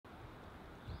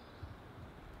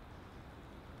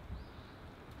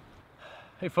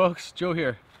Hey folks, Joe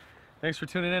here. Thanks for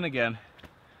tuning in again.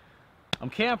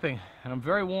 I'm camping and I'm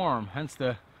very warm, hence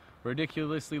the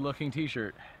ridiculously looking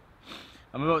t-shirt.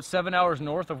 I'm about 7 hours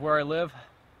north of where I live.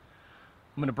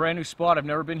 I'm in a brand new spot. I've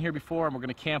never been here before, and we're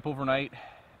going to camp overnight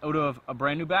out of a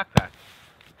brand new backpack.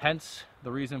 Hence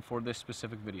the reason for this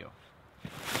specific video.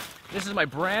 This is my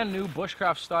brand new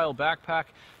Bushcraft style backpack.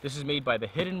 This is made by the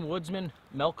Hidden Woodsman,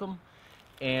 Malcolm,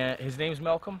 and his name's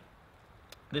Malcolm.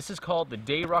 This is called the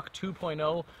Dayruck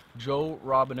 2.0 Joe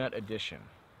Robinet Edition.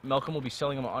 Malcolm will be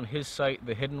selling them on his site,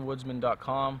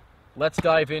 thehiddenwoodsman.com. Let's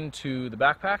dive into the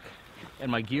backpack and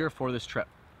my gear for this trip.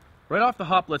 Right off the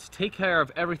hop, let's take care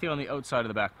of everything on the outside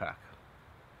of the backpack.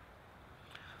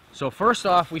 So first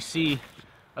off, we see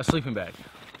a sleeping bag.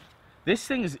 This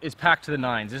thing is packed to the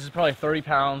nines. This is probably 30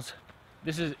 pounds.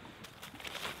 This is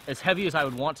as heavy as I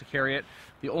would want to carry it.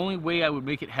 The only way I would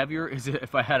make it heavier is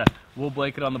if I had a wool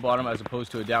blanket on the bottom as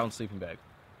opposed to a down sleeping bag.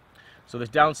 So this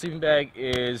down sleeping bag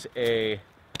is a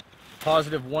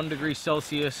positive 1 degree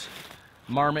Celsius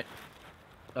marmot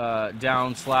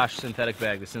down / synthetic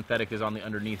bag. The synthetic is on the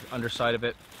underside of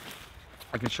it.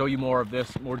 I can show you more of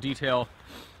this, more detail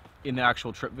in the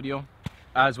actual trip video,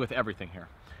 as with everything here.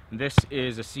 And this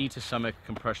is a sea to stomach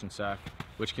compression sack,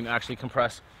 which can actually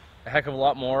compress a heck of a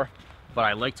lot more, but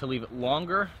I like to leave it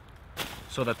longer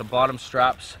so that the bottom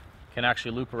straps can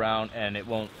actually loop around and it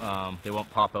won't, they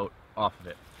won't pop out off of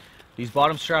it. These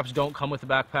bottom straps don't come with the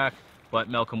backpack, but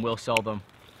Malcolm will sell them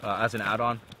as an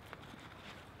add-on.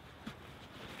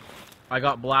 I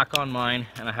got black on mine,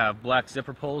 and I have black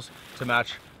zipper pulls to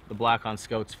match the black on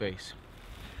Scout's face.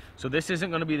 So this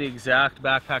isn't going to be the exact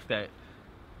backpack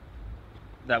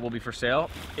that will be for sale.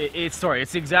 It's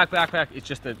the exact backpack, it's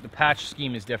just the patch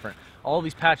scheme is different. All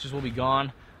these patches will be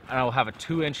gone, and I will have a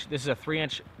 2-inch, this is a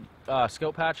 3-inch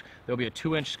scout patch. There'll be a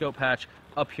 2-inch scout patch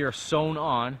up here sewn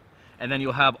on, and then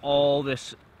you'll have all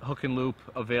this hook and loop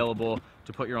available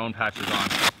to put your own patches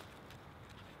on.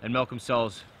 And Malcolm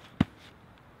sells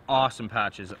awesome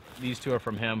patches. These two are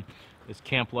from him. It's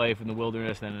Camp Life in the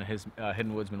Wilderness, and then his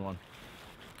Hidden Woodsman one.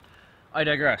 I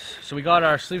digress. So we got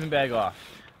our sleeping bag off.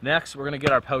 Next, we're going to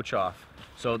get our pouch off.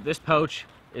 So this pouch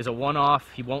is a one-off.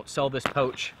 He won't sell this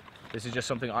pouch. This is just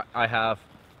something I have.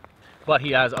 But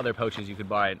he has other pouches you could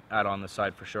buy and add on the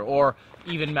side for sure. Or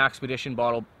even Maxpedition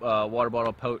bottle, water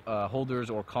bottle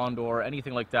holders or Condor,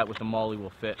 anything like that with the Molly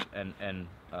will fit and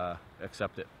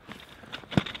accept it.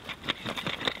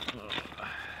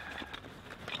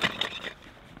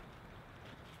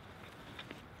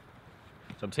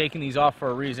 So I'm taking these off for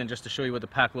a reason, just to show you what the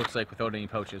pack looks like without any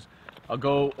pouches. I'll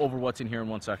go over what's in here in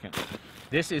 1 second.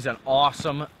 This is an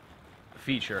awesome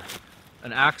feature.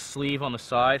 An axe sleeve on the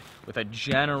side with a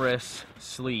generous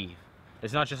sleeve.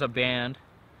 It's not just a band.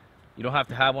 You don't have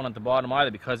to have one at the bottom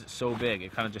either because it's so big.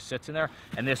 It kind of just sits in there.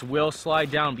 And this will slide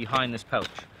down behind this pouch,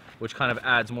 which kind of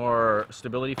adds more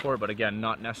stability for it, but again,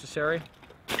 not necessary.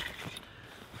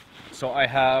 So I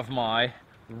have my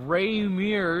Ray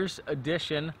Mears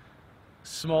edition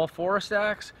small forest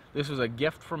axe. This was a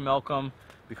gift from Malcolm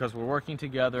because we're working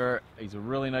together. He's a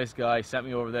really nice guy. He sent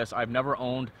me over this. I've never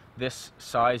owned this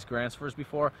size Gransfors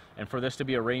before, and for this to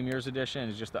be a Ray Mears edition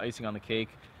is just the icing on the cake.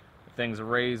 The thing's a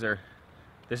razor.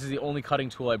 This is the only cutting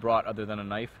tool I brought other than a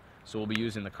knife, so we'll be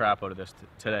using the crap out of this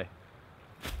today.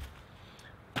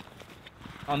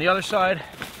 On the other side,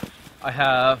 I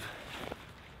have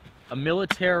a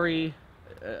military,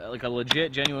 like a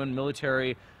legit, genuine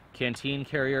military canteen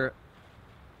carrier,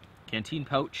 canteen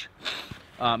pouch.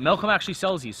 Malcolm actually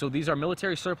sells these, so these are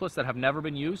military surplus that have never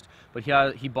been used, but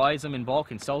he buys them in bulk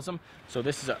and sells them. So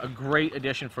this is a great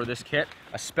addition for this kit,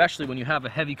 especially when you have a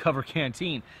heavy cover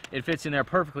canteen. It fits in there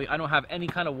perfectly. I don't have any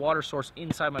kind of water source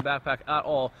inside my backpack at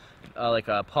all, like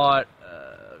a pot,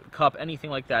 cup, anything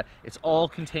like that. It's all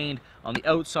contained on the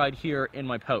outside here in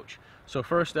my pouch. So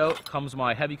first out comes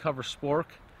my heavy cover spork,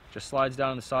 just slides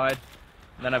down on the side.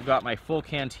 Then I've got my full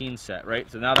canteen set,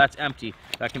 right? So now that's empty.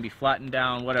 That can be flattened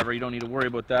down, whatever. You don't need to worry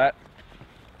about that.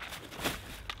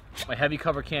 My heavy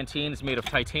cover canteen is made of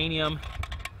titanium,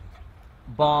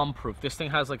 bomb-proof. This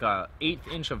thing has like a 1/8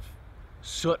 inch of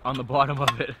soot on the bottom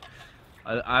of it.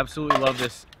 I absolutely love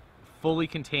this. Fully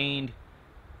contained.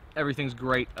 Everything's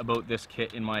great about this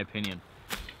kit, in my opinion.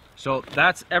 So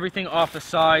that's everything off the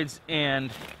sides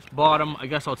and bottom. I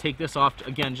guess I'll take this off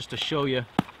again just to show you.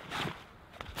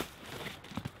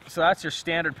 So that's your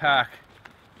standard pack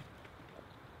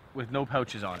with no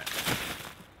pouches on it.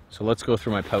 So let's go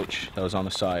through my pouch that was on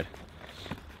the side.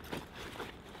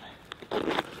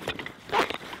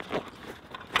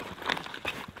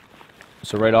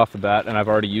 So right off the bat, and I've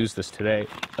already used this today,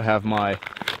 I have my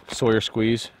Sawyer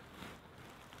Squeeze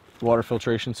water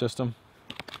filtration system.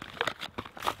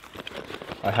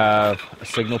 I have a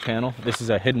signal panel. This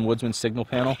is a Hidden Woodsman signal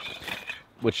panel,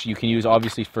 which you can use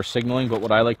obviously for signaling, but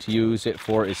what I like to use it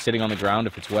for is sitting on the ground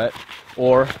if it's wet,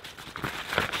 or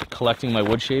collecting my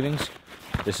wood shavings.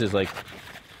 This is like,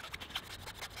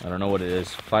 I don't know what it is,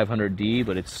 500D,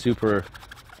 but it's super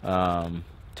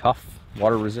tough,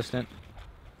 water resistant.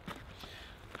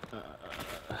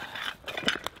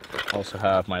 Also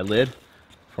have my lid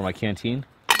for my canteen,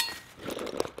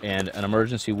 and an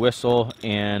emergency whistle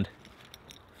and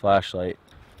flashlight,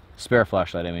 spare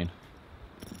flashlight I mean.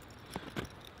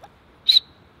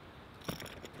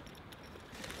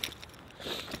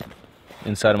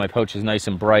 Inside of my pouch is nice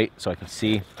and bright so I can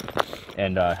see,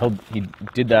 and he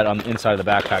did that on the inside of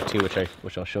the backpack too,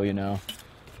 which I'll show you now.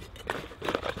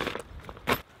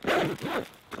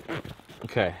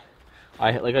 Okay,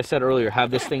 like I said earlier, have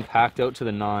this thing packed out to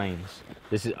the nines.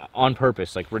 This is on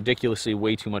purpose, like ridiculously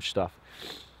way too much stuff.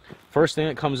 First thing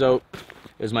that comes out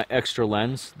is my extra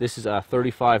lens. This is a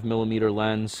 35mm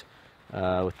lens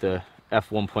with the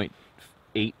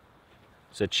f1.8.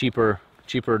 It's a cheaper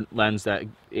lens that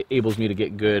enables me to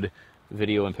get good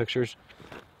video and pictures.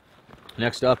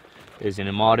 Next up is an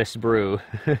Immodest brew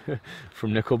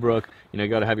from Nickelbrook. You know, you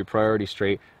got to have your priorities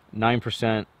straight.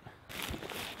 9%.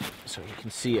 So you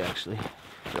can see actually,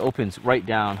 it opens right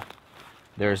down.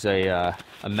 There's a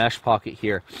mesh pocket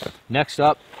here. Next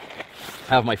up,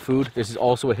 I have my food. This is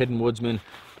also a Hidden Woodsman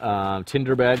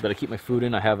tinder bag that I keep my food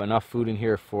in. I have enough food in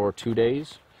here for 2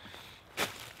 days.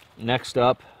 Next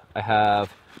up, I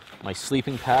have my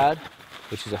sleeping pad,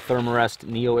 which is a Thermarest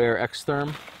Neo Air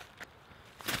X-Therm.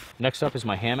 Next up is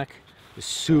my hammock. It's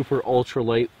super ultra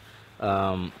light,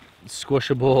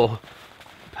 squishable,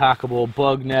 packable,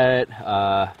 bug net,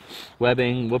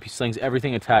 webbing, whoopee slings,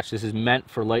 everything attached. This is meant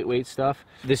for lightweight stuff.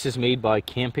 This is made by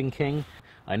Camping King.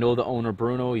 I know the owner,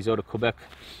 Bruno. He's out of Quebec.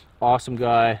 Awesome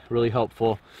guy, really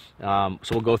helpful. So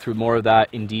we'll go through more of that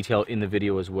in detail in the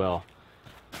video as well.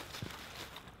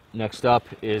 Next up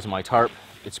is my tarp.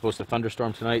 It's supposed to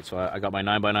thunderstorm tonight, so I got my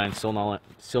 9x9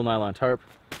 steel nylon tarp.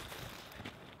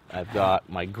 I've got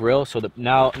my grill, so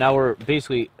now we're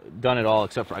basically done it all,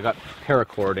 except for I got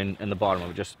paracord in the bottom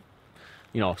of it. Just,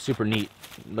 you know, super neat,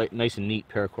 nice and neat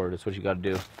paracord. That's what you got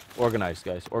to do. Organized,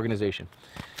 guys, organization.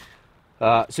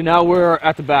 So now we're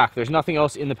at the back. There's nothing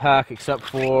else in the pack except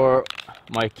for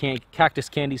my cactus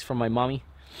candies from my mommy.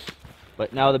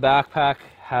 But now the backpack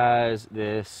has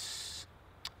this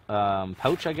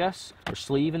pouch, I guess, or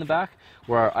sleeve in the back,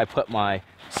 where I put my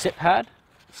sit pad.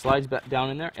 Slides back down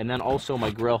in there, and then also my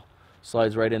grill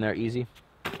slides right in there easy.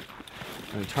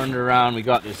 And we turn it around, we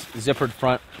got this zippered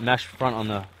front, mesh front on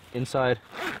the inside,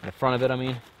 the front of it I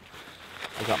mean.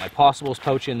 I got my possibles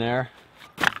pouch in there.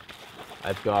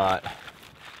 I've got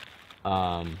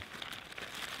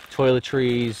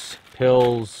toiletries,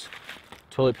 pills,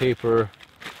 toilet paper,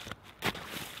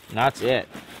 and that's it.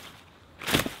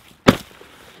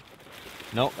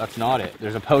 Nope, that's not it.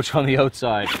 There's a pouch on the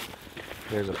outside.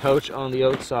 There's a pouch on the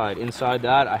outside. Inside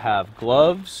that, I have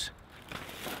gloves.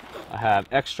 I have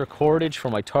extra cordage for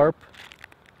my tarp.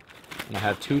 And I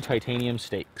have 2 titanium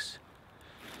stakes.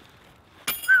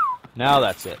 Now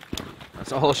that's it.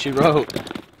 That's all she wrote.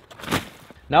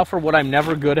 Now for what I'm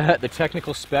never good at, the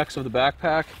technical specs of the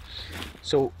backpack.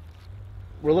 So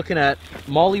we're looking at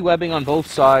MOLLE webbing on both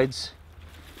sides.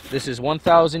 This is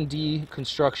 1000D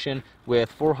construction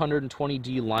with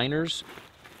 420D liners.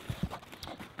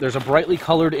 There's a brightly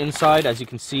colored inside, as you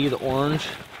can see, the orange.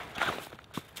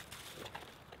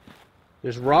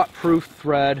 There's rot-proof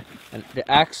thread and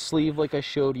the axe sleeve like I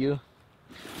showed you.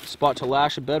 Spot to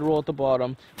lash a bedroll at the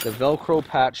bottom, the Velcro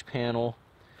patch panel,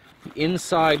 the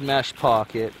inside mesh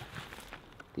pocket,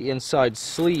 the inside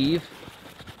sleeve,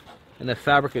 and the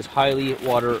fabric is highly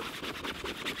water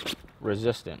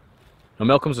resistant. Now,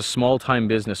 Malcolm's a small-time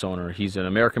business owner. He's an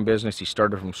American business. He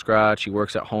started from scratch. He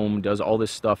works at home, does all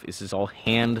this stuff. This is all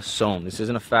hand-sewn. This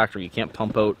isn't a factory. You can't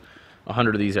pump out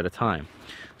 100 of these at a time.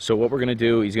 So what we're going to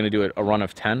do, he's going to do a run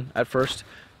of 10 at first,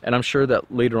 and I'm sure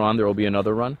that later on there will be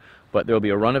another run, but there will be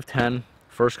a run of 10,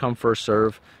 first come, first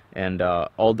serve, and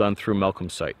all done through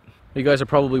Malcolm's site. You guys are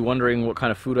probably wondering what kind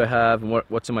of food I have and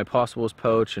what's in my possibles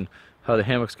pouch and how the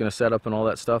hammock's going to set up and all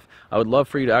that stuff. I would love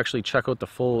for you to actually check out the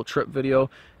full trip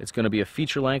video. It's going to be a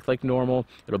feature length like normal.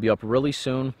 It'll be up really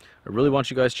soon. I really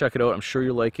want you guys to check it out. I'm sure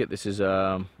you'll like it. This is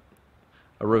a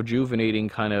rejuvenating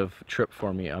kind of trip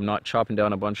for me. I'm not chopping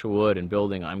down a bunch of wood and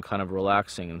building. I'm kind of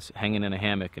relaxing and hanging in a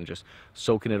hammock and just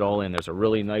soaking it all in. There's a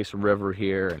really nice river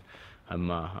here,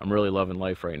 and I'm really loving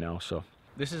life right now. So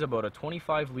this is about a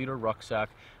 25-liter rucksack,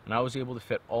 and I was able to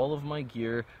fit all of my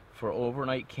gear for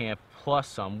overnight camp, plus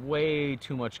some way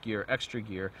too much gear, extra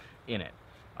gear in it.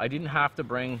 I didn't have to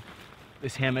bring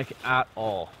this hammock at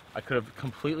all. I could have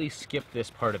completely skipped this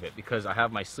part of it because I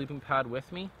have my sleeping pad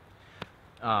with me.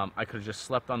 I could have just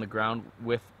slept on the ground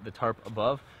with the tarp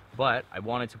above, but I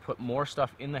wanted to put more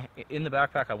stuff in the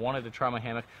backpack. I wanted to try my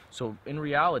hammock. So in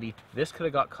reality, this could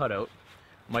have got cut out.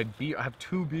 My beer, I have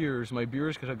 2 beers. My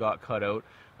beers could have got cut out.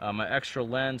 My extra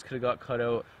lens could have got cut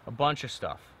out. A bunch of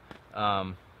stuff.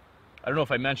 I don't know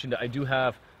if I mentioned it. I do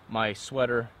have my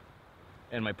sweater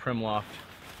and my Primloft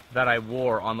that I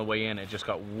wore on the way in. It just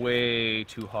got way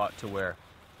too hot to wear.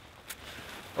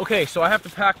 Okay, so I have to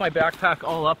pack my backpack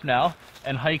all up now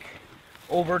and hike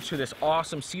over to this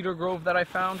awesome cedar grove that I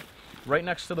found right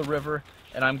next to the river,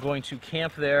 and I'm going to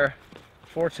camp there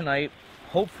for tonight.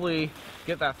 Hopefully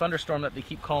get that thunderstorm that they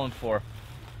keep calling for.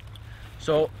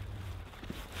 So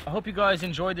I hope you guys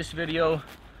enjoyed this video.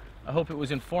 I hope it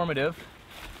was informative.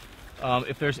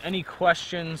 If there's any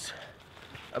questions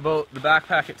about the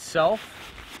backpack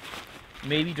itself,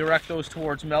 maybe direct those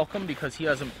towards Malcolm because he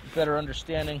has a better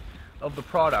understanding of the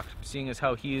product, seeing as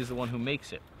how he is the one who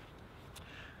makes it.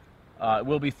 It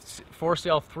will be for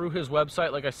sale through his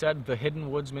website, like I said,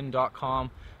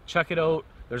 thehiddenwoodsman.com. Check it out.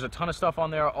 There's a ton of stuff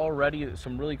on there already,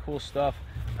 some really cool stuff.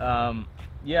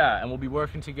 Yeah, and we'll be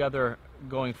working together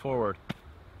going forward.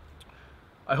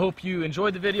 I hope you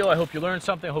enjoyed the video. I hope you learned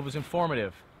something. I hope it was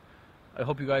informative. I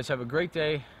hope you guys have a great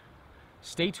day.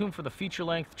 Stay tuned for the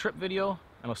feature-length trip video,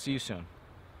 and I'll see you soon.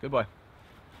 Goodbye.